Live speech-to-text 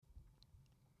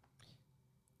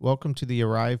Welcome to the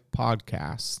Arrive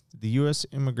Podcast, the U.S.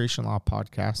 Immigration Law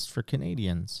Podcast for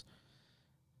Canadians.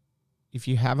 If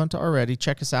you haven't already,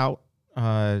 check us out.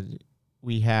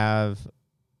 We have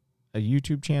a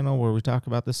YouTube channel where we talk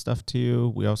about this stuff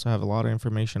too. We also have a lot of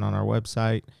information on our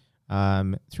website.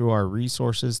 Through our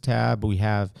resources tab, we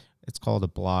have, it's called a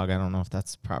blog. I don't know if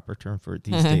that's the proper term for it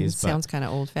these days. Sounds kind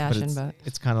of old-fashioned, but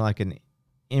it's kind of like an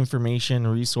information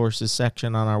resources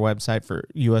section on our website for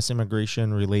U.S.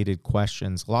 immigration related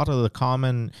questions. A lot of the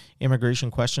common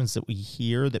immigration questions that we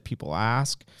hear that people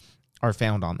ask are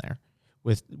found on there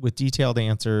with detailed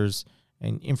answers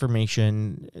and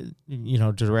information,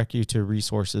 direct you to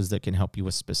resources that can help you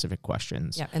with specific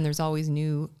questions. Yeah, and there's always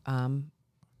new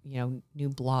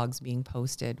blogs being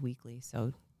posted weekly,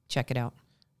 so check it out.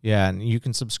 Yeah, and you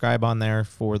can subscribe on there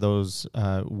for those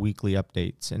weekly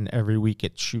updates, and every week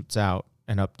it shoots out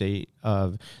an update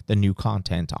of the new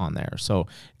content on there. So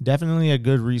definitely a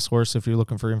good resource if you're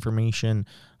looking for information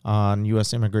on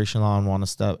U.S. immigration law and want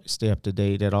to stay up to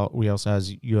date. We also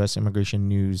has U.S. immigration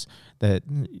news that,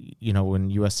 when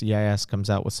USCIS comes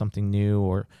out with something new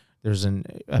or there's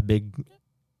a big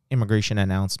immigration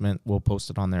announcement, we'll post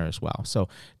it on there as well. So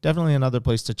definitely another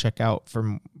place to check out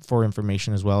for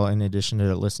information as well, in addition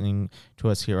to listening to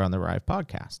us here on the Arrive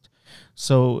Podcast.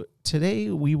 So today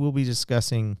we will be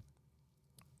discussing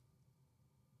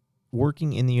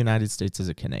working in the United States as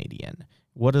a Canadian.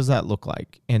 What does that look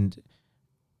like? And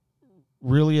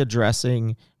really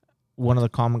addressing one of the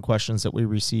common questions that we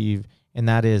receive, and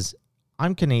that is,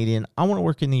 I'm Canadian, I want to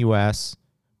work in the U.S.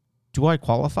 Do I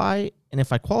qualify? And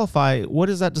if I qualify, what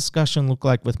does that discussion look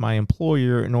like with my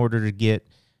employer in order to get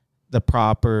the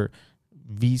proper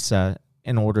visa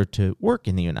in order to work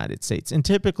in the United States? And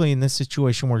typically in this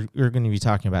situation, we're going to be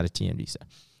talking about a TN visa.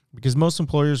 Because most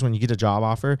employers, when you get a job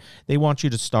offer, they want you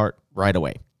to start right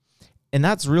away. And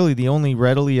that's really the only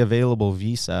readily available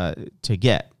visa to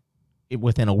get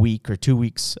within a week or 2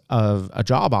 weeks of a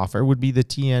job offer would be the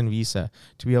TN visa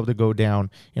to be able to go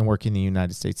down and work in the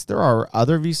United States. There are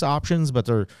other visa options, but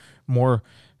they're more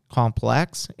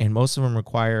complex, and most of them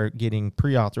require getting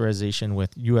pre-authorization with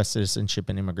U.S. Citizenship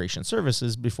and Immigration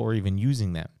Services before even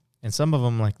using them. And some of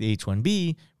them, like the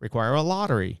H-1B, require a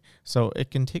lottery. So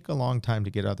it can take a long time to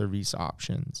get other visa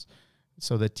options.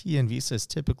 So the TN visa is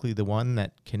typically the one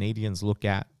that Canadians look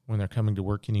at when they're coming to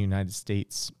work in the United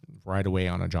States right away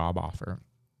on a job offer.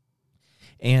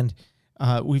 And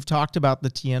we've talked about the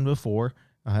TN before,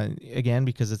 again,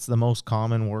 because it's the most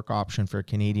common work option for a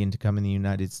Canadian to come in the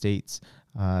United States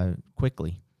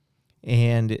quickly.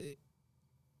 And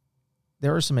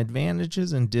there are some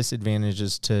advantages and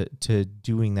disadvantages to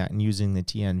doing that and using the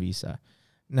TN visa.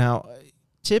 Now,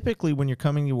 typically when you're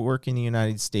coming to work in the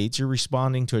United States, you're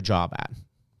responding to a job ad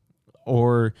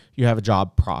or you have a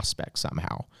job prospect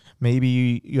somehow.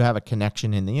 Maybe you have a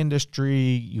connection in the industry,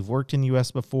 you've worked in the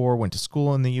U.S. before, went to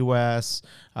school in the U.S.,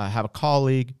 have a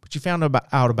colleague, but you found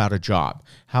out about a job.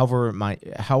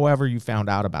 However you found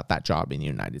out about that job in the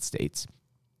United States.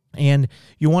 And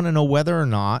you want to know whether or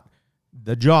not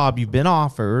the job you've been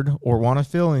offered or want to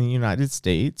fill in the United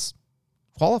States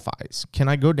qualifies. Can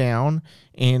I go down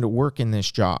and work in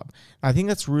this job? I think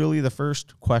that's really the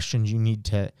first question you need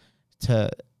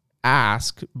to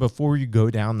ask before you go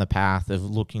down the path of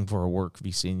looking for a work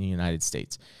visa in the United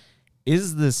States.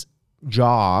 Is this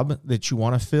job that you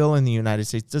want to fill in the United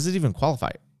States, does it even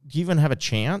qualify? Do you even have a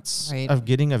chance of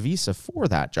getting a visa for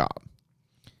that job?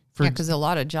 Because a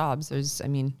lot of jobs,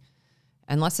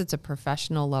 unless it's a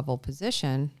professional level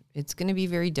position, it's going to be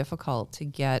very difficult to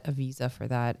get a visa for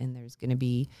that. And there's going to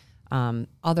be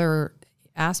other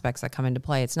aspects that come into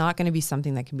play. It's not going to be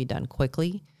something that can be done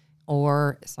quickly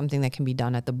or something that can be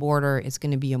done at the border. It's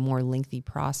going to be a more lengthy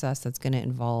process that's going to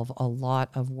involve a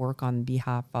lot of work on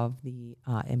behalf of the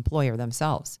employer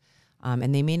themselves.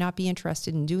 And they may not be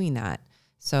interested in doing that.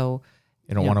 So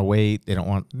they don't want to wait. They don't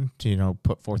want to,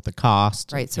 put forth the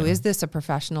cost. Right. So is this a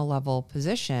professional level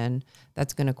position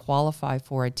that's going to qualify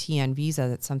for a TN visa?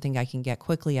 That's something I can get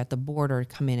quickly at the border,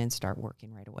 come in and start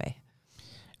working right away.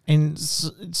 And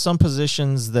some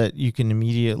positions that you can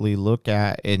immediately look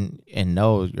at and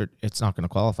know it's not going to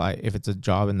qualify. If it's a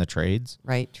job in the trades.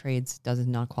 Right. Trades does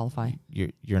not qualify.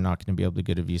 You're not going to be able to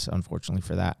get a visa, unfortunately,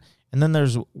 for that. And then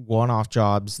there's one-off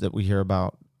jobs that we hear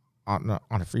about on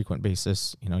a frequent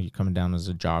basis. You're coming down as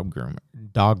a dog groomer,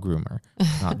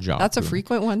 not job. That's groomer. A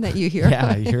frequent one that you hear.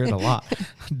 Yeah, you hear it a lot.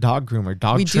 Dog groomer,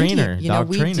 dog trainer,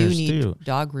 dog trainers do need too.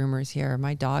 Dog groomers here.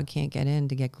 My dog can't get in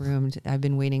to get groomed. I've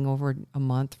been waiting over a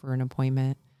month for an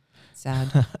appointment.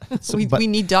 Sad. We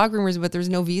need dog groomers, but there's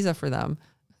no visa for them.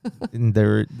 And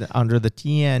they're under the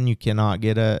TN. You cannot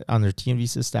get under TN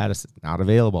visa status. It's not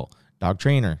available. Dog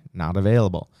trainer, not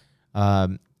available.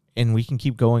 And we can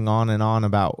keep going on and on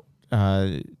about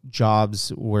jobs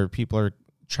where people are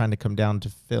trying to come down to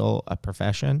fill a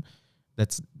profession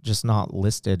that's just not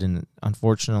listed. And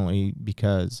unfortunately,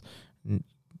 because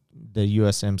the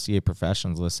USMCA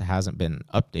professions list hasn't been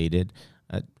updated,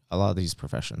 a lot of these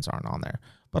professions aren't on there.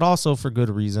 But also for good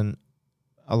reason.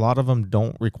 A lot of them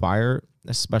don't require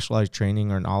a specialized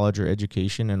training or knowledge or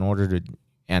education in order to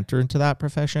enter into that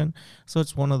profession. So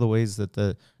it's one of the ways that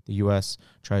the U.S.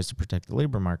 tries to protect the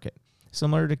labor market.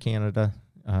 Similar to Canada,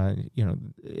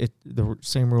 the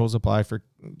same rules apply for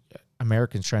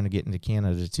Americans trying to get into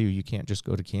Canada too. You can't just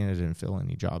go to Canada and fill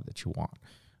any job that you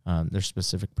want. There's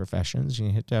specific professions.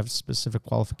 You have to have specific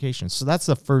qualifications. So that's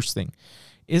the first thing.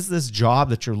 Is this job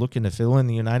that you're looking to fill in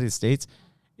the United States,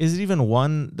 is it even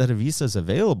one that a visa is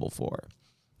available for?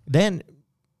 Then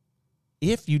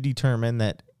if you determine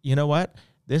that, you know what,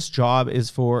 this job is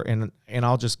for, and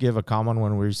I'll just give a common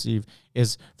one we receive,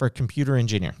 is for a computer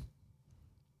engineer.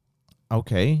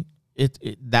 Okay,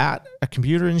 that a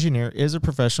computer engineer is a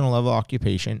professional level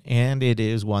occupation, and it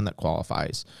is one that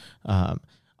qualifies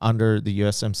under the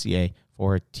USMCA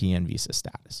for a TN visa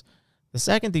status. The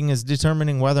second thing is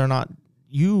determining whether or not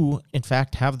you, in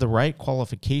fact, have the right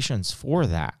qualifications for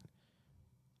that.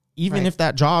 Even if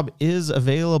that job is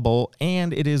available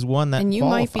and it is one that and you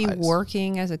qualifies. might be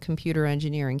working as a computer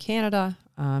engineer in Canada.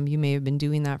 You may have been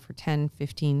doing that for 10,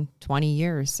 15, 20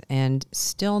 years and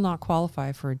still not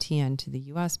qualify for a TN to the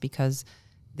U.S. because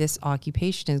this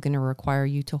occupation is going to require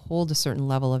you to hold a certain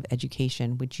level of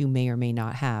education, which you may or may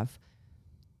not have.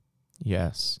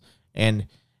 Yes. And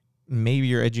maybe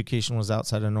your education was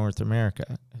outside of North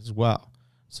America as well.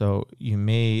 So you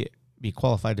may be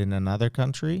qualified in another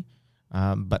country,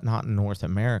 but not in North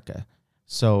America.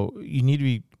 So you need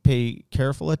to pay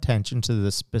careful attention to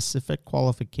the specific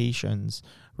qualifications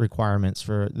requirements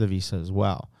for the visa as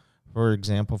well. For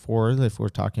example, if we're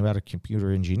talking about a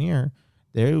computer engineer,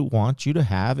 they want you to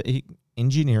have an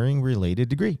engineering related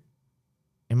degree.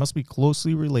 It must be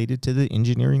closely related to the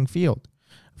engineering field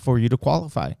for you to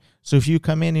qualify. So if you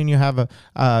come in and you have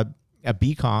a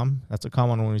BCom, that's a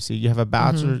common one we see. You have a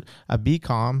bachelor, a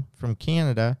BCom from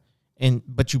Canada,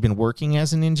 but you've been working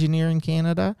as an engineer in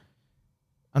Canada.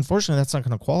 Unfortunately, that's not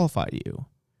going to qualify you.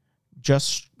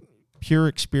 Just pure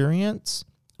experience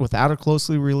without a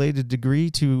closely related degree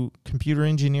to computer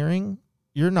engineering,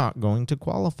 you're not going to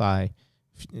qualify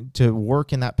to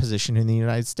work in that position in the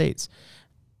United States.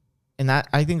 And that,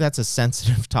 I think that's a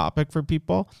sensitive topic for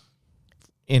people,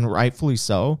 and rightfully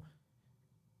so.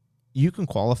 You can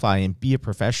qualify and be a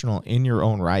professional in your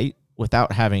own right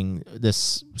without having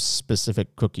this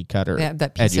specific cookie cutter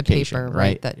that piece education, of paper,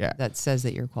 right? That says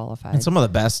that you're qualified. And some of the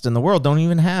best in the world don't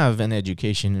even have an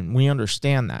education, and we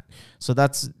understand that. So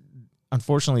that's,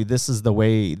 unfortunately, this is the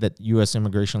way that U.S.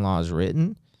 immigration law is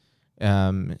written.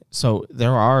 So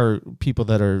there are people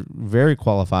that are very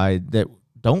qualified that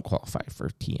don't qualify for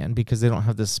TN because they don't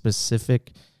have the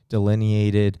specific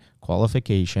delineated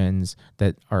qualifications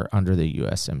that are under the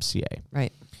USMCA.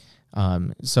 Right.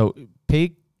 So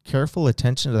pay careful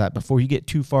attention to that before you get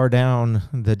too far down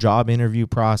the job interview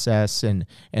process and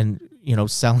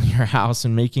selling your house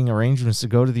and making arrangements to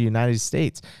go to the United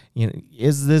States.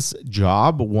 Is this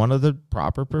job one of the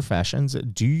proper professions?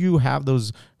 Do you have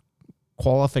those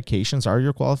qualifications? Are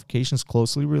your qualifications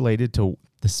closely related to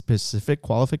the specific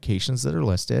qualifications that are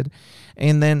listed?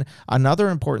 And then another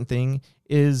important thing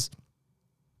is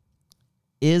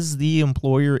the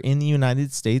employer in the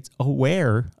United States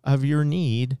aware of your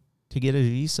need to get a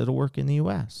visa to work in the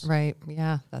U.S.? Right.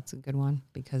 Yeah, that's a good one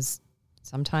because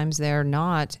sometimes they're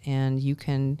not, and you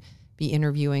can be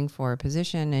interviewing for a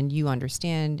position and you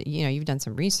understand, you've done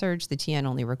some research. The TN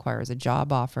only requires a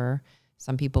job offer.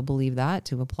 Some people believe that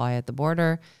to apply at the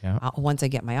border. Yeah. Once I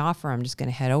get my offer, I'm just going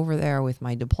to head over there with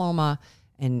my diploma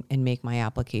and make my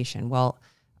application. Well,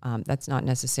 that's not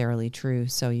necessarily true.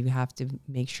 So you have to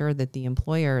make sure that the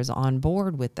employer is on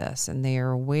board with this and they are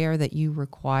aware that you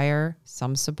require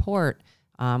some support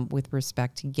with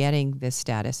respect to getting this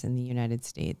status in the United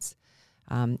States.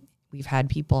 We've had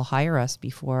people hire us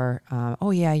before.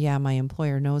 My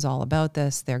employer knows all about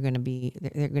this. They're going to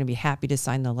be happy to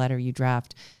sign the letter you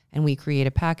draft, and we create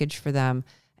a package for them.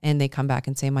 And they come back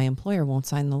and say, my employer won't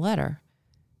sign the letter.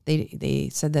 They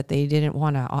said that they didn't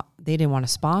want to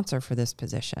sponsor for this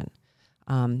position.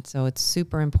 So it's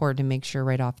super important to make sure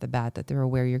right off the bat that they're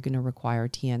aware you're going to require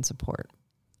TN support.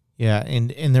 Yeah,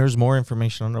 and there's more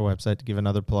information on our website, to give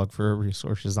another plug for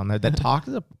resources on there that talks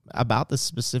about the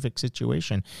specific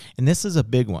situation. And this is a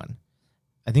big one.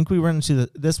 I think we run into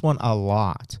this one a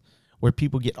lot. where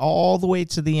people get all the way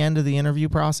to the end of the interview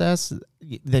process.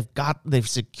 They've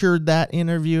secured that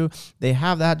interview. They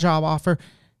have that job offer.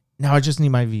 Now I just need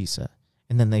my visa.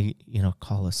 And then they,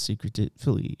 call us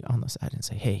secretly on the side and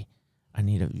say, hey, I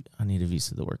need a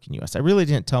visa to work in U.S. I really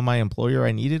didn't tell my employer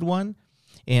I needed one.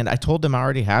 And I told them I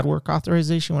already had work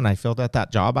authorization when I filled out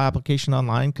that job application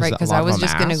online. Right, because I was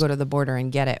just going to go to the border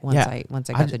and get it once I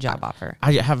got the job offer.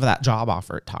 I have that job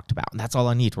offer it talked about, and that's all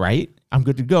I need, right? I'm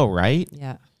good to go, right?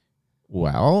 Yeah.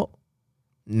 Well,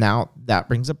 now that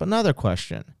brings up another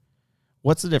question.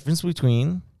 What's the difference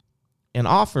between an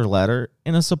offer letter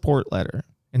and a support letter?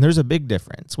 And there's a big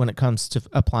difference when it comes to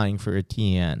applying for a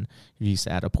TN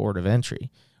visa at a port of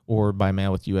entry or by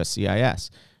mail with USCIS.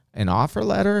 An offer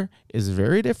letter is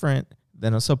very different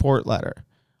than a support letter.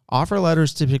 Offer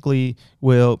letters typically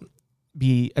will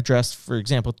be addressed, for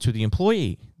example, to the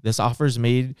employee. This offer is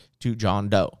made to John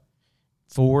Doe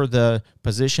for the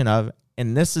position of,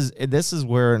 and this is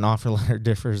where an offer letter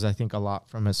differs, I think, a lot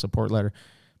from a support letter.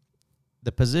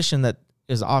 The position that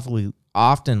is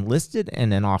often listed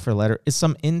in an offer letter is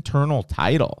some internal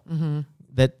title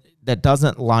that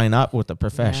doesn't line up with the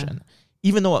profession,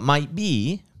 even though it might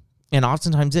be. And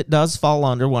oftentimes it does fall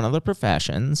under one of the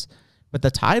professions, but the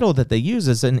title that they use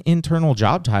is an internal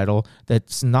job title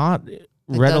that's not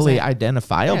readily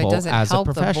identifiable as a profession. It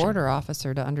doesn't help the border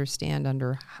officer to understand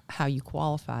under how you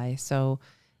qualify, so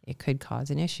it could cause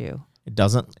an issue. It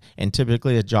doesn't, and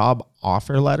typically a job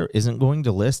offer letter isn't going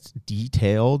to list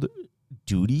detailed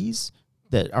duties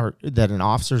that an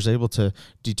officer is able to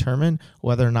determine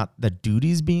whether or not the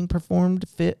duties being performed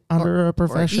fit under a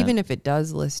profession. Or even if it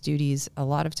does list duties, a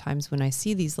lot of times when I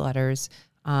see these letters,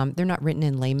 they're not written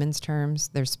in layman's terms.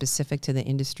 They're specific to the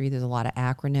industry. There's a lot of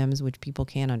acronyms which people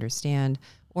can't understand.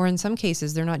 Or in some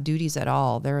cases, they're not duties at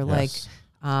all. They're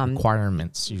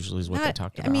requirements usually is what they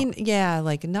talked about. I mean,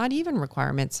 like not even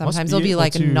requirements. Sometimes they'll be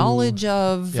like knowledge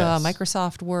of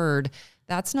Microsoft Word.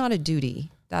 That's not a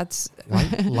duty. That's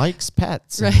likes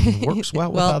pets and works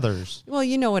well with others. Well,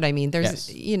 you know what I mean. There's,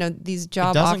 these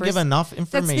job offers. It doesn't offers, give enough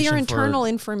information. That's their internal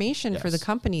information for the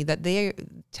company, that they're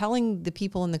telling the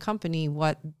people in the company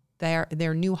what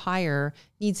their new hire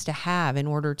needs to have in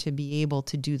order to be able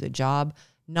to do the job,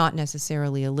 not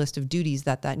necessarily a list of duties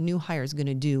that new hire is going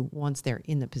to do once they're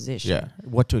in the position. Yeah,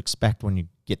 what to expect when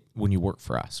you work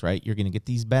for us, right? You're going to get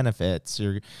these benefits.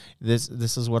 This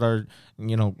is what our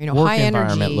work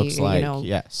environment looks like.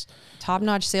 Yes,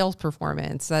 top-notch sales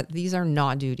performance. That these are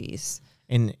not duties.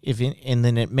 And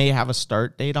then it may have a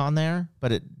start date on there,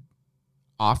 but it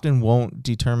often won't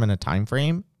determine a time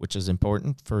frame, which is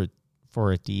important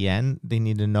for a DN. They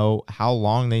need to know how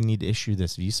long they need to issue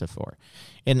this visa for.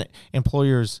 And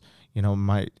employers,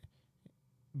 might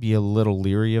be a little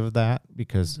leery of that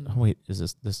because, oh, wait,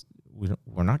 is this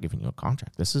we're not giving you a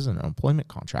contract. This isn't an employment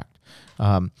contract.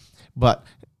 But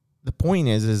the point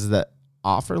is that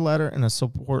offer letter and a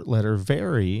support letter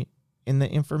vary in the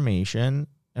information,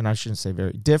 and I shouldn't say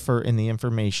differ in the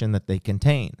information that they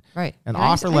contain. Right. An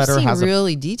offer letter has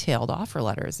really detailed offer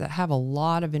letters that have a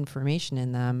lot of information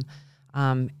in them.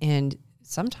 And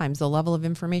sometimes the level of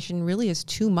information really is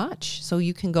too much. So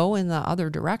you can go in the other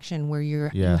direction where you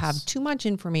have too much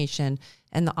information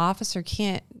and the officer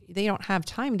they don't have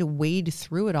time to wade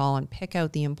through it all and pick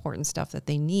out the important stuff that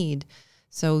they need.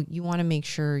 So you want to make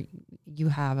sure you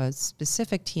have a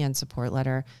specific TN support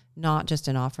letter, not just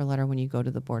an offer letter when you go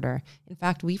to the border. In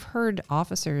fact, we've heard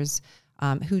officers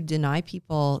who deny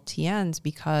people TNs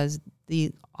because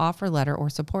the offer letter or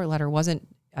support letter wasn't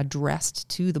addressed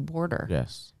to the border.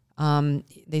 Yes.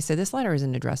 They said, this letter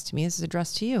isn't addressed to me. This is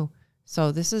addressed to you.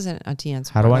 So this isn't a TN support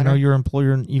How do I letter. know your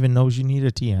employer even knows you need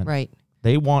a TN? Right.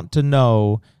 They want to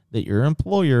know that your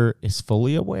employer is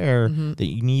fully aware that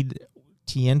you need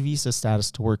TN visa status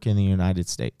to work in the United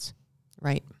States.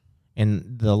 Right. And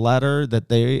the letter that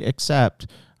they accept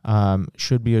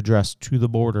should be addressed to the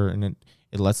border, and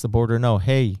it lets the border know,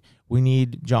 hey, we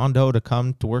need John Doe to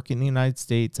come to work in the United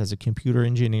States as a computer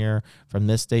engineer from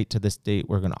this date to this date.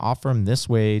 We're going to offer him this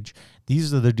wage.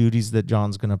 These are the duties that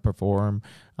John's going to perform.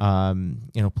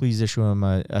 Please issue him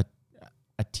a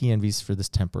TN visa for this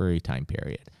temporary time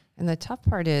period. And the tough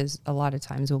part is a lot of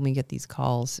times when we get these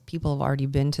calls, people have already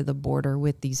been to the border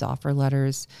with these offer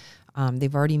letters.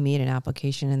 They've already made an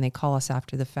application and they call us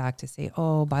after the fact to say,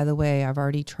 oh, by the way, I've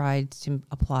already tried to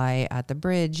apply at the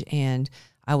bridge and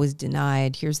I was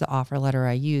denied. Here's the offer letter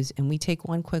I used. And we take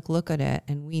one quick look at it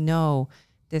and we know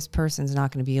this person's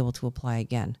not going to be able to apply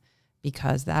again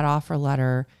because that offer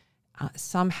letter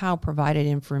somehow provided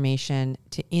information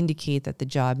to indicate that the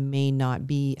job may not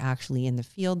be actually in the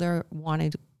field they're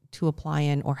wanted to apply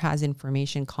in or has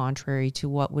information contrary to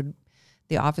what would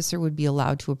the officer would be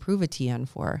allowed to approve a TN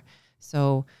for.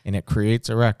 So, and it creates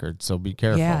a record, so be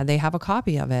careful. Yeah, they have a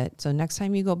copy of it. So next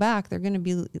time you go back, they're going to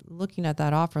be looking at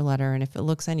that offer letter, and if it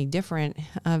looks any different,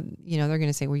 they're going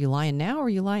to say, "Were you lying now, or were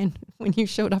you lying when you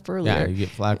showed up earlier?" Yeah, you get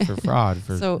flagged for fraud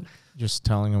for so, just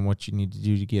telling them what you need to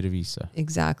do to get a visa.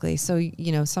 Exactly. So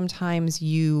sometimes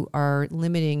you are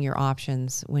limiting your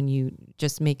options when you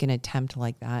just make an attempt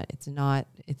like that. It's not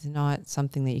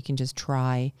something that you can just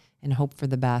try and hope for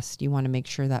the best. You want to make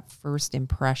sure that first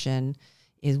impression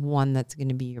is one that's going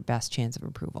to be your best chance of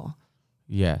approval.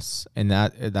 Yes, and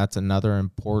that's another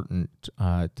important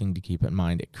thing to keep in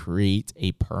mind. It creates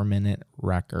a permanent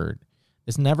record.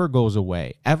 This never goes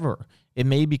away, ever. It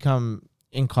may become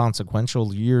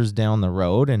inconsequential years down the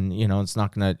road, and it's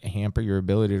not going to hamper your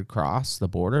ability to cross the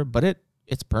border, but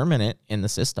it's permanent in the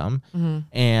system.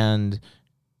 Mm-hmm. And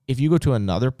if you go to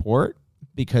another port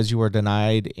because you were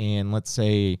denied in, let's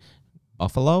say,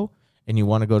 Buffalo, and you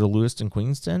want to go to Lewiston,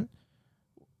 Queenston,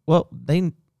 well,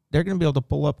 they're going to be able to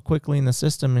pull up quickly in the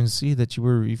system and see that you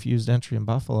were refused entry in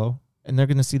Buffalo. And they're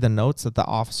going to see the notes that the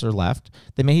officer left.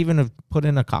 They may even have put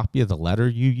in a copy of the letter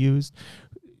you used.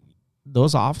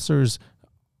 Those officers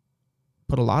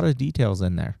put a lot of details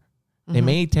in there. Mm-hmm. They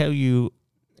may tell you,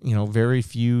 very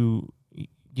few,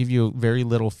 give you very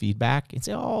little feedback and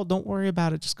say, "Oh, don't worry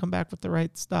about it. Just come back with the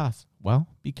right stuff." Well,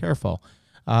 be careful.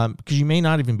 Because you may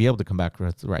not even be able to come back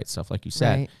with the right stuff, like you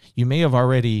said. Right. You may have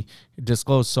already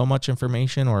disclosed so much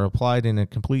information or applied in a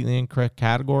completely incorrect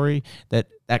category that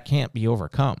can't be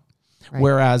overcome. Right.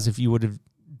 Whereas if you would have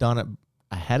done it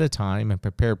ahead of time and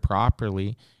prepared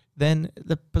properly, then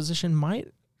the position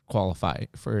might qualify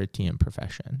for a TN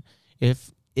profession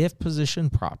if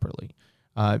positioned properly.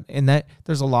 And that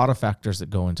there's a lot of factors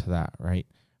that go into that, right?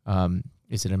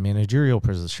 Is it a managerial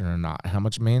position or not? How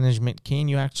much management can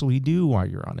you actually do while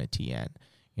you're on a TN?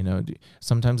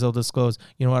 Sometimes they'll disclose,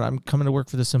 I'm coming to work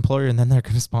for this employer, and then they're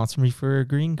going to sponsor me for a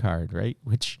green card, right?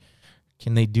 Which,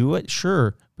 can they do it?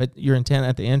 Sure. But your intent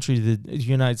at the entry to the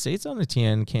United States on a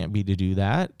TN can't be to do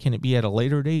that. Can it be at a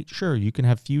later date? Sure. You can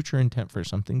have future intent for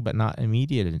something, but not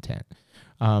immediate intent.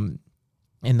 And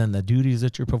then the duties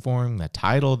that you're performing, the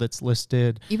title that's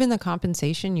listed. Even the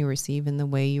compensation you receive and the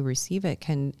way you receive it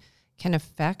can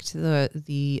affect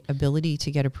the ability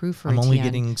to get approved for a TN. I'm only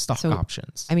getting stock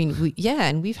options. I mean,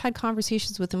 and we've had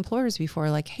conversations with employers before,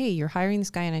 like, "Hey, you're hiring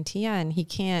this guy on a TN. He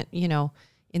can't,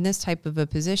 in this type of a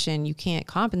position, you can't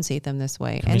compensate them this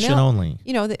way." Commission only.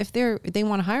 If they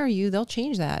want to hire you, they'll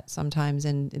change that sometimes,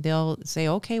 and they'll say,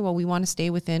 "Okay, well, we want to stay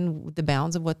within the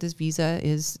bounds of what this visa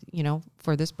is,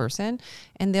 for this person,"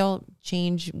 and they'll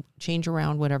change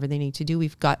around whatever they need to do.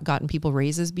 We've gotten people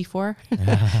raises before.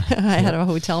 I had a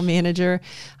hotel manager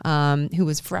who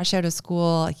was fresh out of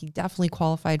school. He definitely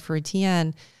qualified for a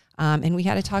TN, and we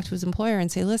had to talk to his employer and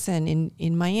say, "Listen,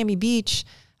 in Miami Beach,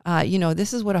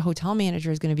 this is what a hotel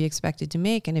manager is going to be expected to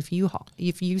make. And if you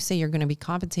say you're going to be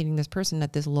compensating this person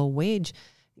at this low wage,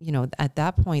 at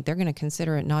that point, they're going to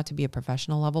consider it not to be a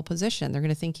professional level position. They're going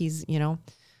to think he's,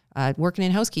 working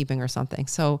in housekeeping or something."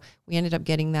 So we ended up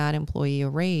getting that employee a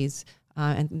raise,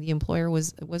 and the employer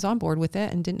was on board with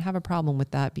it and didn't have a problem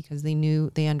with that because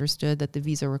they understood that the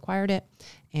visa required it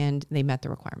and they met the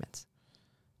requirements.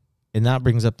 And that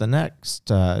brings up the next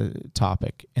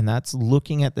topic, and that's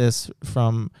looking at this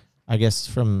from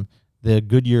the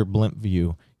Goodyear blimp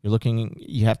view.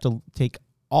 You have to take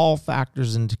all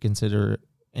factors into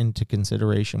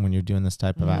consideration when you're doing this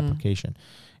type of application.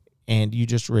 And you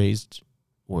just raised,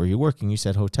 where are you working? You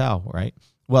said hotel, right?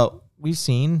 Well, we've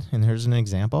seen, and here's an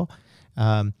example,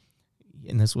 and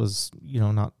this was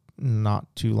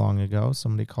not too long ago.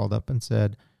 Somebody called up and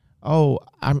said, "Oh,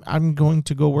 I'm going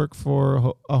to go work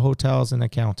for a hotel as an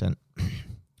accountant."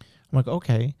 I'm like,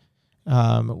 "Okay,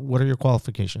 what are your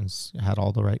qualifications?" Had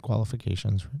all the right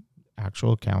qualifications,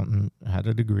 actual accountant, had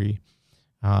a degree.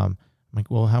 I'm like,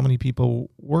 "Well, how many people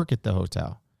work at the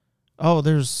hotel?" "Oh,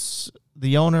 there's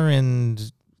the owner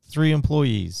and 3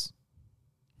 employees."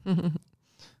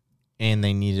 And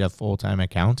they needed a full-time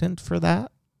accountant for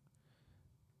that?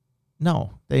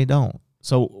 No, they don't.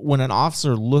 So when an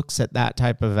officer looks at that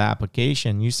type of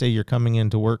application, you say you're coming in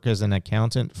to work as an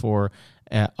accountant for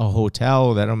a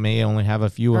hotel that may only have a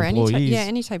few employees.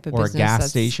 Any type of or business. Or a gas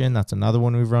station, that's another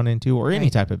one we've run into, or any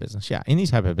type of business. Yeah, any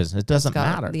type of business. It doesn't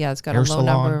matter. Yeah, it's got a low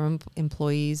number of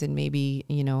employees and maybe,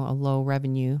 a low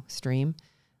revenue stream.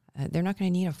 They're not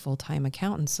going to need a full-time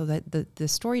accountant. So that the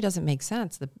story doesn't make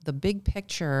sense. The big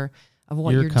picture of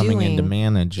what you're coming doing in to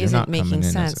manage. You're isn't not making coming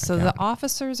sense. in as So the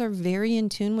officers are very in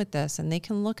tune with this, and they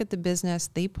can look at the business.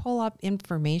 They pull up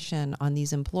information on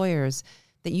these employers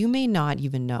that you may not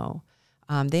even know.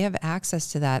 They have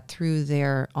access to that through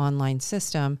their online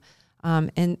system.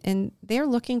 And they're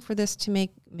looking for this to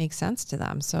make sense to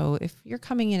them. So if you're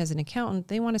coming in as an accountant,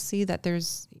 they want to see that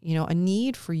there's, a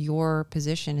need for your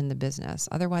position in the business.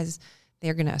 Otherwise,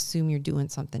 they're going to assume you're doing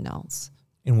something else.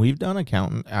 And we've done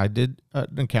accountant. I did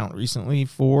an account recently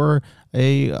for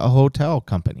a hotel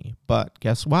company, but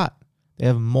guess what? They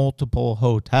have multiple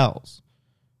hotels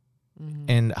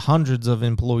and hundreds of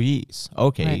employees.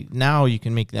 Okay, right. Now you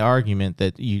can make the argument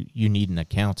that you need an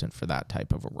accountant for that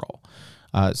type of a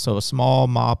role. So a small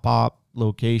mop-up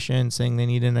location saying they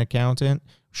need an accountant,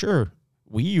 sure,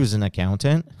 we use an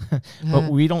accountant,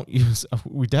 but we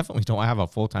definitely don't have a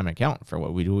full-time accountant for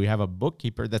what we do. We have a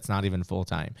bookkeeper that's not even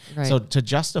full-time. Right. So to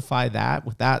justify that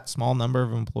with that small number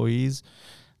of employees,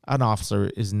 an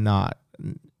officer is not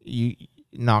going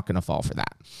to fall for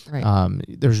that. Right.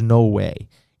 There's no way.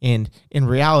 And in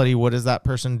reality, what is that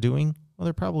person doing? Well,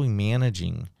 they're probably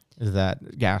managing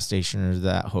that gas station or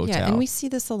that hotel. Yeah, and we see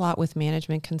this a lot with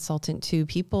management consultant too.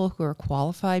 People who are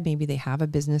qualified, maybe they have a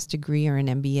business degree or an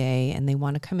MBA and they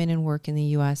want to come in and work in the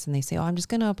US and they say, I'm just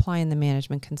going to apply in the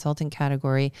management consultant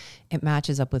category. It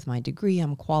matches up with my degree.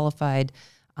 I'm qualified.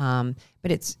 But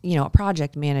it's, a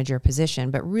project manager position,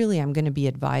 but really I'm going to be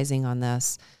advising on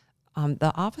this.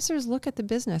 The officers look at the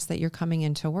business that you're coming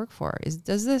in to work for.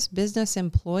 Does this business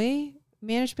employ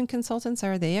management consultants?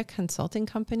 Are they a consulting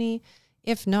company?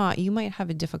 If not, you might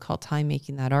have a difficult time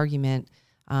making that argument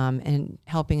and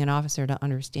helping an officer to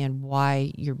understand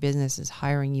why your business is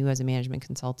hiring you as a management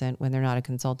consultant when they're not a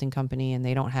consulting company and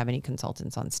they don't have any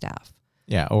consultants on staff.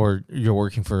 Yeah, or you're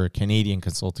working for a Canadian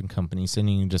consulting company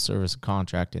sending you to service a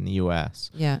contract in the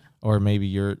U.S. Yeah. Or maybe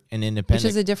you're an independent. Which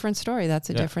is a different story. That's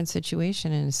a different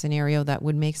situation and a scenario that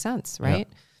would make sense, right?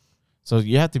 Yeah. So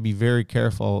you have to be very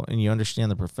careful and you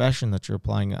understand the profession that you're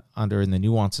applying under and the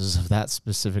nuances of that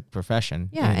specific profession.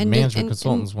 Yeah. And management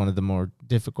consultant is one of the more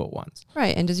difficult ones.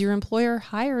 Right. And does your employer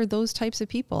hire those types of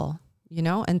people?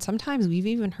 And sometimes we've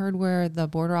even heard where the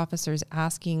border officer is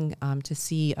asking to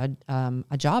see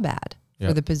a job ad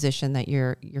for the position that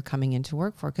you're coming in to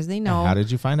work for because they know. And how did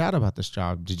you find out about this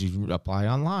job? Did you apply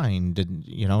online?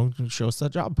 Show us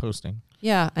that job posting?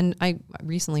 Yeah, and I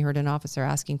recently heard an officer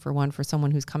asking for one for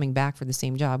someone who's coming back for the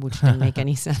same job, which didn't make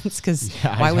any sense because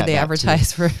why would they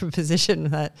advertise for a position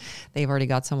that they've already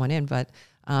got someone in? But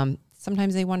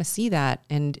sometimes they want to see that,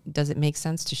 and does it make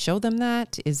sense to show them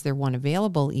that? Is there one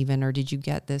available even, or did you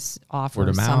get this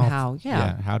offer somehow?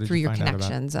 Yeah, how did through you your find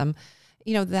connections?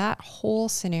 That whole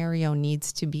scenario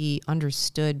needs to be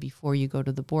understood before you go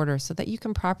to the border so that you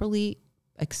can properly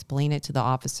explain it to the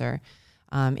officer.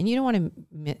 And you don't want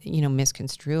to,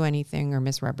 misconstrue anything or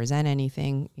misrepresent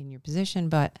anything in your position.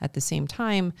 But at the same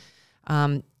time,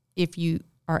 if you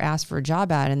are asked for a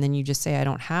job ad and then you just say, I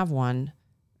don't have one,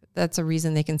 that's a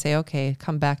reason they can say, okay,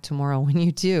 come back tomorrow when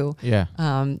you do. Yeah.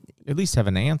 At least have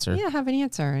an answer. Yeah, have an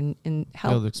answer and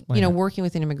help, working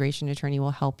with an immigration attorney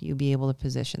will help you be able to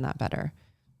position that better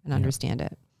and understand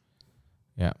it.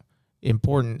 Yeah.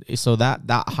 Important. So that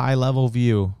high level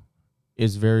view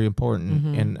is very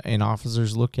important and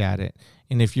officers look at it.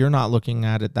 And if you're not looking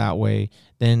at it that way,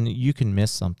 then you can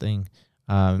miss something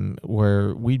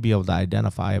where we'd be able to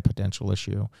identify a potential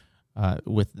issue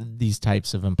with these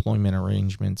types of employment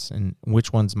arrangements and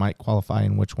which ones might qualify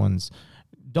and which ones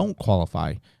don't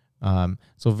qualify.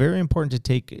 So very important to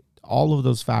take all of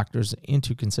those factors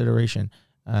into consideration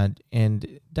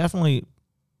and definitely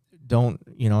don't,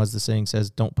 as the saying says,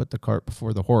 don't put the cart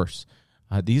before the horse.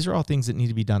 These are all things that need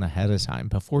to be done ahead of time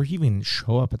before you even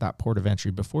show up at that port of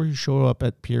entry, before you show up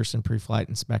at Pearson pre-flight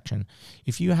inspection.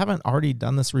 If you haven't already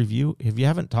done this review, if you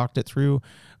haven't talked it through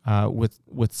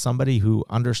with somebody who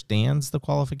understands the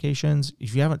qualifications,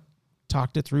 if you haven't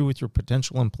talked it through with your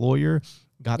potential employer,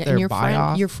 got their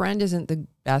buy-off. Your friend isn't the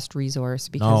best resource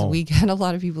because we get a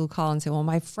lot of people who call and say, well,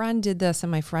 my friend did this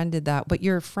and my friend did that. But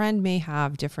your friend may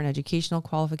have different educational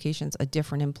qualifications, a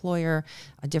different employer,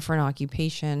 a different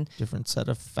occupation. Different set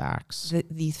of facts.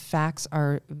 These facts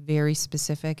are very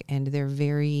specific and they're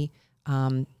very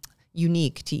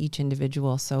unique to each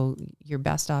individual. So you're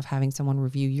best off having someone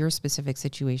review your specific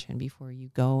situation before you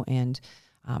go and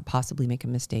possibly make a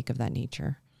mistake of that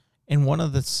nature. And one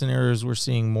of the scenarios we're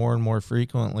seeing more and more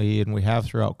frequently, and we have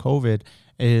throughout COVID,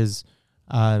 is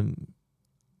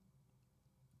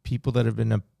people that have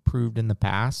been approved in the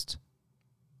past.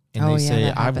 And they say,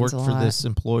 I've worked for this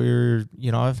employer,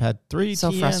 I've had 3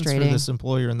 TNs for this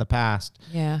employer in the past.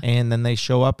 Yeah. And then they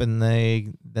show up and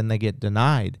they get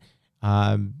denied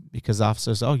because the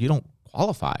officer says, you don't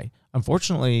qualify.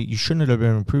 Unfortunately, you shouldn't have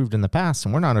been approved in the past,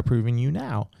 and we're not approving you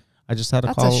now. I just had a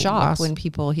That's call. That's a shock when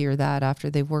people hear that after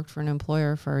they've worked for an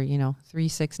employer for, 3,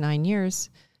 6, 9 years,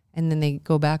 and then they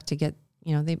go back to get,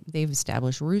 they've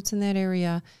established roots in that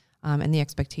area. And the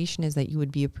expectation is that you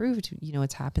would be approved.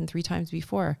 It's happened 3 times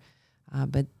before,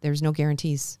 but there's no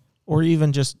guarantees. Or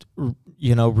even just,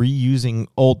 reusing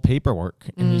old paperwork.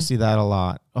 And you see that a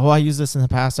lot. Oh, I used this in the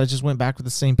past. I just went back with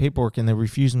the same paperwork and they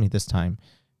refused me this time.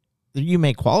 You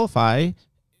may qualify.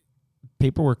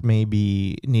 Paperwork may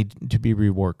need to be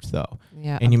reworked though.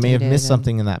 Yeah, and you may have missed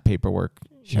something in that paperwork,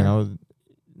 sure.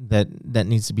 that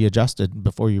needs to be adjusted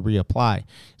before you reapply.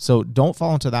 So don't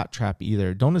fall into that trap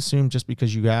either. Don't assume just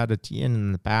because you had a TN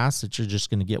in the past that you're just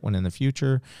going to get one in the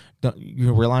future.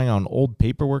 You're relying on old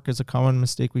paperwork is a common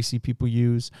mistake we see people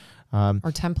use. Or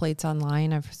templates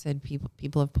online. I've said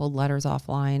people have pulled letters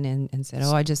offline and said,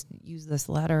 oh, I just used this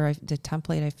letter, the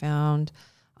template I found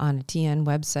on a TN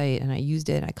website, and I used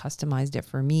it, I customized it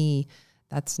for me.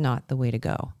 That's not the way to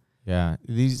go. Yeah.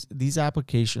 These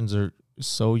applications are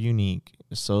so unique,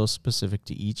 so specific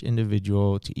to each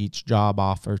individual, to each job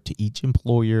offer, to each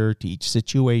employer, to each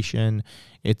situation.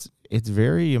 It's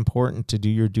very important to do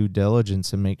your due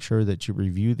diligence and make sure that you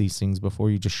review these things before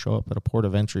you just show up at a port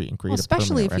of entry and create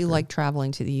especially if you like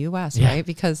traveling to the U.S., right?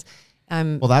 Because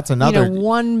that's another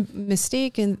one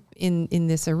mistake in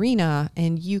this arena,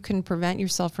 and you can prevent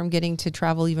yourself from getting to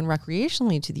travel even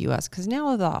recreationally to the U.S. Because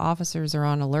now the officers are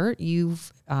on alert.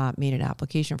 You've made an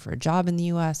application for a job in the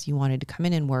U.S. You wanted to come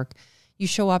in and work. You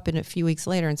show up in a few weeks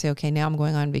later and say, okay, now I'm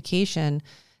going on vacation.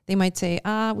 They might say,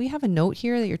 we have a note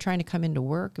here that you're trying to come into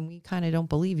work, and we kind of don't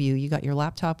believe you. You got your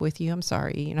laptop with you. I'm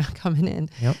sorry, you're not coming in.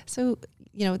 Yep. So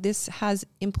this has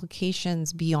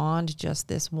implications beyond just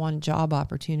this one job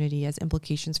opportunity, as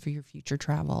implications for your future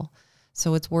travel.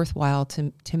 So it's worthwhile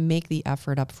to make the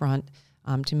effort up front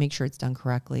to make sure it's done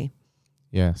correctly.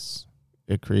 Yes.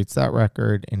 It creates that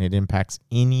record, and it impacts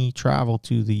any travel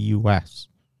to the U.S.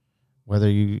 Whether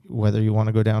you want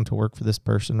to go down to work for this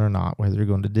person or not, whether you're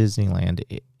going to Disneyland,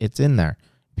 it's in there.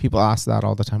 People ask that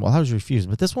all the time. Well, I was refused,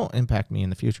 but this won't impact me in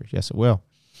the future. Yes, it will.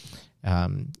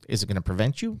 Is it going to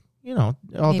prevent you? It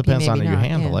all depends on how you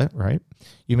handle it, right?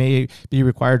 You may be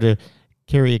required to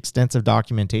carry extensive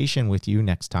documentation with you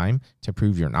next time to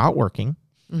prove you're not working,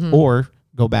 or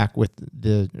go back with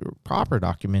the proper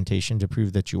documentation to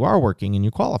prove that you are working and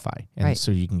you qualify, and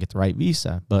so you can get the right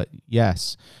visa. But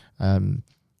yes,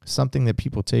 something that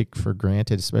people take for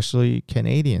granted, especially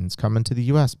Canadians coming to the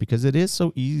U.S., because it is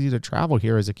so easy to travel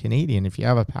here as a Canadian. If you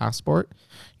have a passport,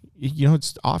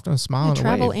 it's often a smile and a wave.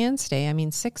 Travel and stay.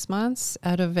 6 months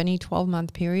out of any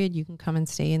 12-month period, you can come and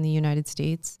stay in the United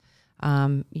States,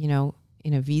 in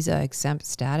a visa exempt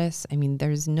status.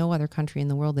 There's no other country in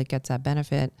the world that gets that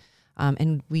benefit.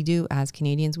 And we do, as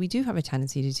Canadians, we do have a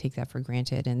tendency to take that for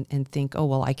granted and think, oh,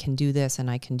 well, I can do this and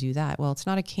I can do that. Well, it's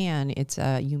not a can. It's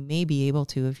you may be able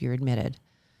to if you're admitted.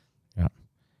 Yeah.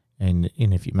 And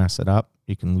if you mess it up,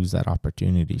 you can lose that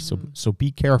opportunity. So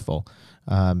be careful.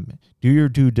 Do your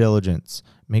due diligence.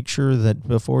 Make sure that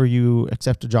before you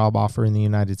accept a job offer in the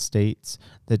United States,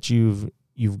 that you've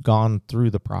gone through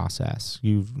the process.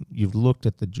 You've looked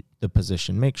at the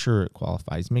position. Make sure it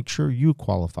qualifies. Make sure you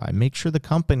qualify. Make sure the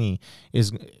company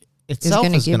is going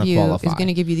to qualify. Is going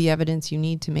to give you the evidence you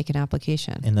need to make an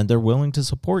application. And then they're willing to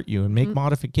support you and make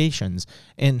modifications.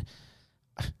 And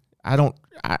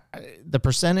the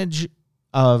percentage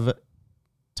of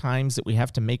times that we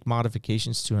have to make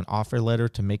modifications to an offer letter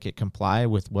to make it comply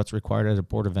with what's required at a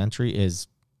port of entry is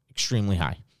extremely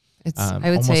high. I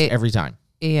would say every time.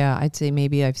 Yeah, I'd say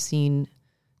maybe I've seen.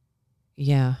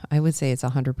 Yeah, I would say it's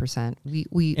 100%.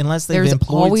 We unless they've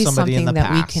employed somebody in the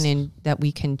past, that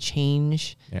we can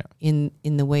change in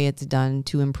the way it's done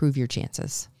to improve your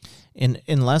chances. And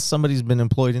unless somebody's been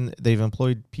employed they've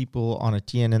employed people on a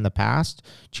TN in the past,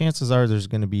 chances are there's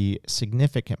going to be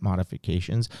significant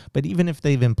modifications. But even if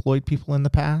they've employed people in the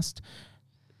past,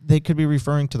 they could be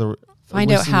referring to the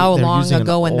find out how long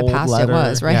ago in the past it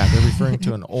was, right? Yeah, they're referring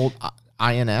to an old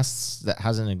INS that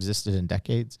hasn't existed in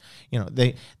decades.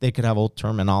 They could have old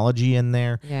terminology in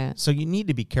there. Yeah. So you need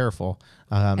to be careful.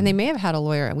 And they may have had a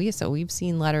lawyer. We've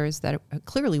seen letters that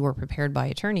clearly were prepared by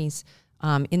attorneys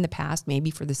in the past,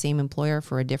 maybe for the same employer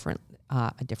for a different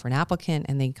applicant,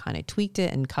 and they kind of tweaked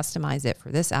it and customized it for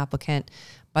this applicant.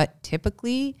 But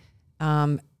typically,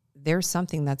 there's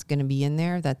something that's going to be in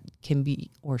there that can be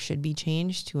or should be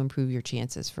changed to improve your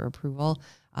chances for approval.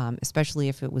 Especially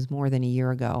if it was more than a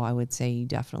year ago, I would say you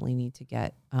definitely need to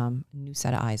get a new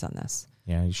set of eyes on this.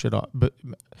 Yeah, you should. But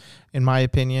in my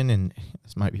opinion, and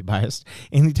this might be biased,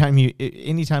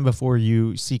 anytime before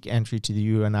you seek entry to the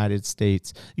United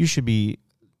States, you should be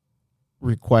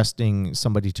requesting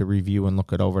somebody to review and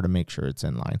look it over to make sure it's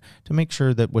in line, to make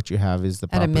sure that what you have is the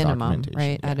proper at a minimum, documentation.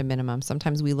 right? Yeah. At a minimum.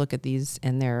 Sometimes we look at these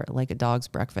and they're like a dog's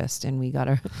breakfast, and we got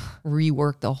to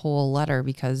rework the whole letter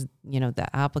because, the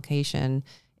application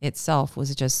itself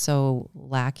was just so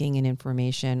lacking in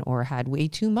information or had way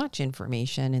too much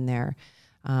information in there.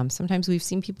 Sometimes we've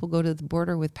seen people go to the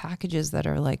border with packages that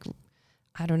are like,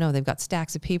 I don't know, they've got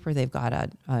stacks of paper. They've got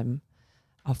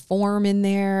a form in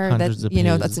there Hundreds that, of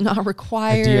pages. that's not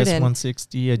required. A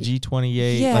DS-160, a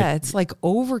G28. Yeah, it's like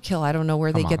overkill. I don't know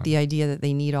where they get on. the idea that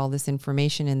they need all this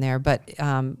information in there, but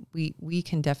we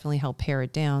can definitely help pare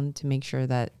it down to make sure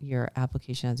that your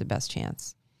application has the best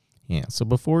chance. Yeah. So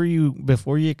before you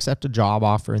accept a job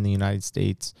offer in the United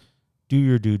States, do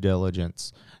your due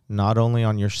diligence, not only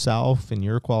on yourself and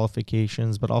your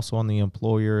qualifications, but also on the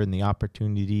employer and the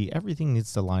opportunity. Everything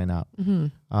needs to line up.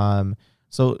 Mm-hmm.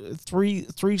 So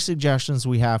three suggestions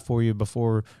we have for you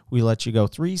before we let you go.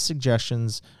 3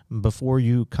 suggestions before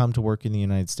you come to work in the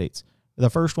United States. The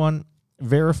first one,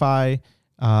 verify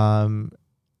that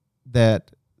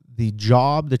the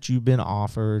job that you've been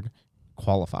offered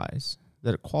qualifies.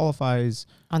 That it qualifies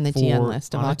on the TN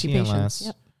list of occupations.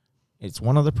 Yep. It's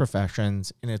one of the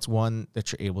professions, and it's one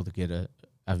that you're able to get a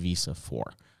visa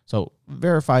for. So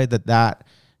verify that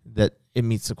it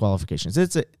meets the qualifications.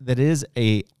 That is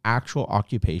a actual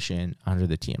occupation under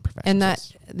the TN profession. And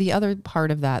that the other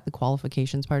part of that, the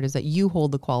qualifications part, is that you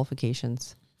hold the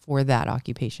qualifications for that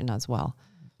occupation as well.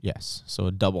 Yes. So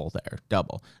a double there.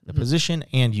 The position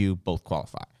and you both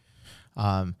qualify.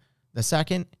 The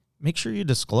second, make sure you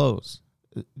disclose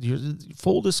your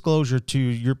full disclosure to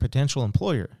your potential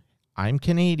employer. I'm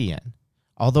Canadian.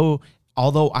 Although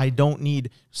I don't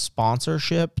need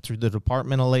sponsorship through the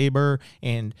Department of Labor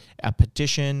and a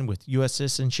petition with U.S.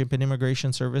 Citizenship and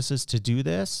Immigration Services to do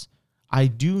this, I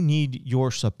do need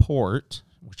your support,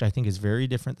 which I think is very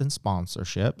different than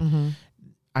sponsorship. Mm-hmm.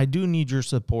 I do need your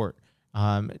support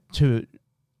to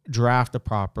draft a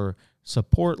proper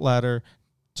support letter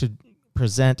to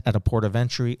present at a port of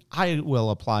entry. I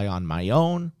will apply on my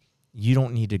own. You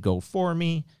don't need to go for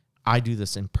me. I do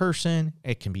this in person.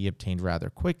 It can be obtained rather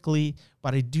quickly,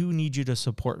 but I do need you to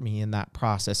support me in that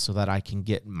process so that I can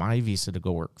get my visa to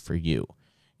go work for you.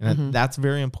 And that's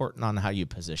very important on how you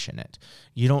position it.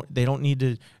 They don't need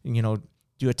to,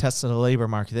 do a test of the labor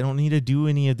market. They don't need to do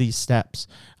any of these steps.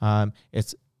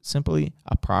 It's simply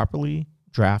a properly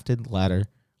drafted letter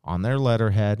on their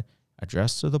letterhead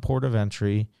addressed to the port of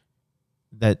entry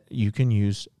that you can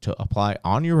use to apply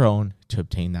on your own to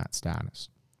obtain that status.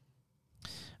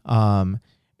 And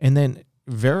then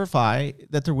verify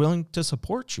that they're willing to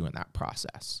support you in that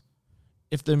process.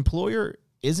 If the employer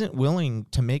isn't willing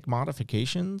to make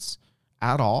modifications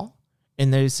at all,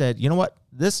 and they said, you know what,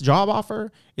 this job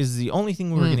offer is the only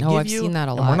thing we're going to give I've you, seen that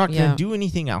a and lot. we're not going to do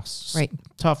anything else. Right.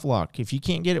 Tough luck. If you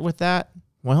can't get it with that,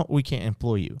 well, we can't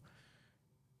employ you.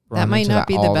 That might not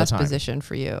be the best position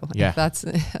for you. Yeah.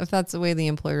 If that's the way the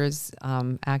employer is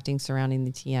acting surrounding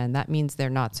the TN, that means they're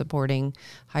not supporting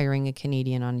hiring a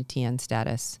Canadian on a TN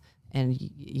status, and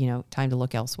time to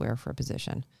look elsewhere for a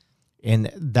position.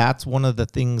 And that's one of the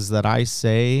things that I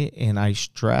say and I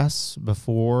stress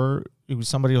before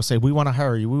somebody will say, we want to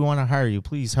hire you.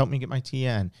 Please help me get my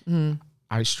TN. Mm-hmm.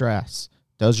 I stress,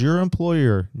 does your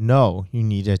employer know you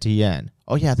need a TN?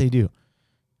 Oh, yeah, they do.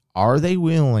 Are they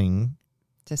willing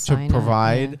to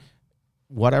provide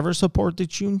whatever support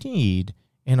that you need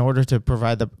in order to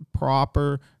provide the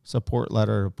proper support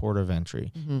letter or port of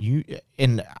entry?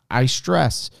 And I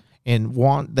stress and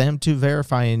want them to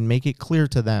verify and make it clear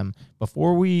to them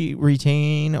before we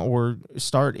retain or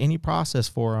start any process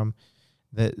for them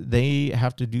that they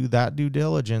have to do that due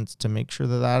diligence to make sure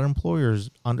that employer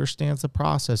understands the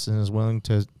process and is willing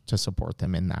to support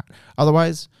them in that.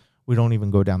 Otherwise, we don't even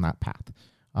go down that path.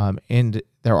 And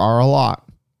there are a lot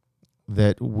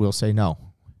that will say, no,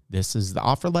 this is the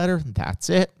offer letter. That's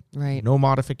it. Right. No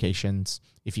modifications.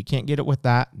 If you can't get it with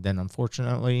that, then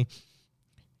unfortunately,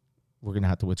 we're going to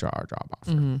have to withdraw our job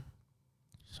offer. Mm-hmm.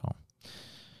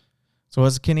 So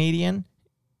as a Canadian,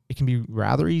 it can be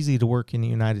rather easy to work in the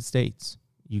United States.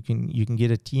 You can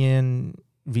get a TN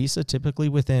visa typically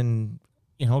within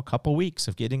a couple weeks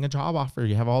of getting a job offer.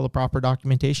 You have all the proper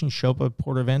documentation, show up at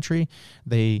port of entry,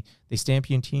 they stamp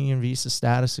you in TN visa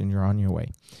status, and you're on your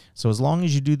way. So as long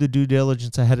as you do the due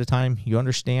diligence ahead of time, you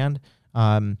understand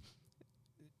the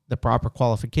proper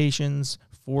qualifications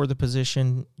for the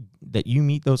position, that you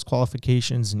meet those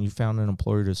qualifications, and you found an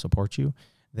employer to support you,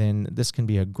 then this can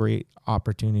be a great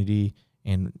opportunity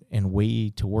and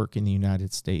way to work in the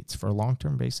United States for a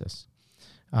long-term basis.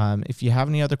 If you have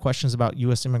any other questions about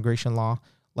U.S. immigration law,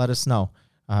 let us know.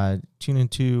 Tune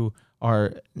into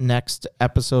our next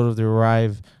episode of the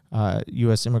Arrive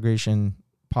U.S. Immigration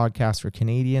Podcast for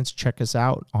Canadians. Check us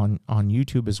out on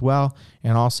YouTube as well.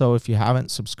 And also, if you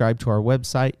haven't, subscribe to our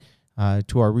website,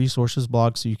 to our resources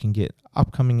blog, so you can get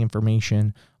upcoming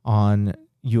information on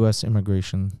U.S.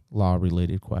 immigration law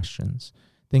related questions.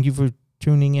 Thank you for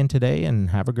tuning in today,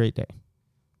 and have a great day.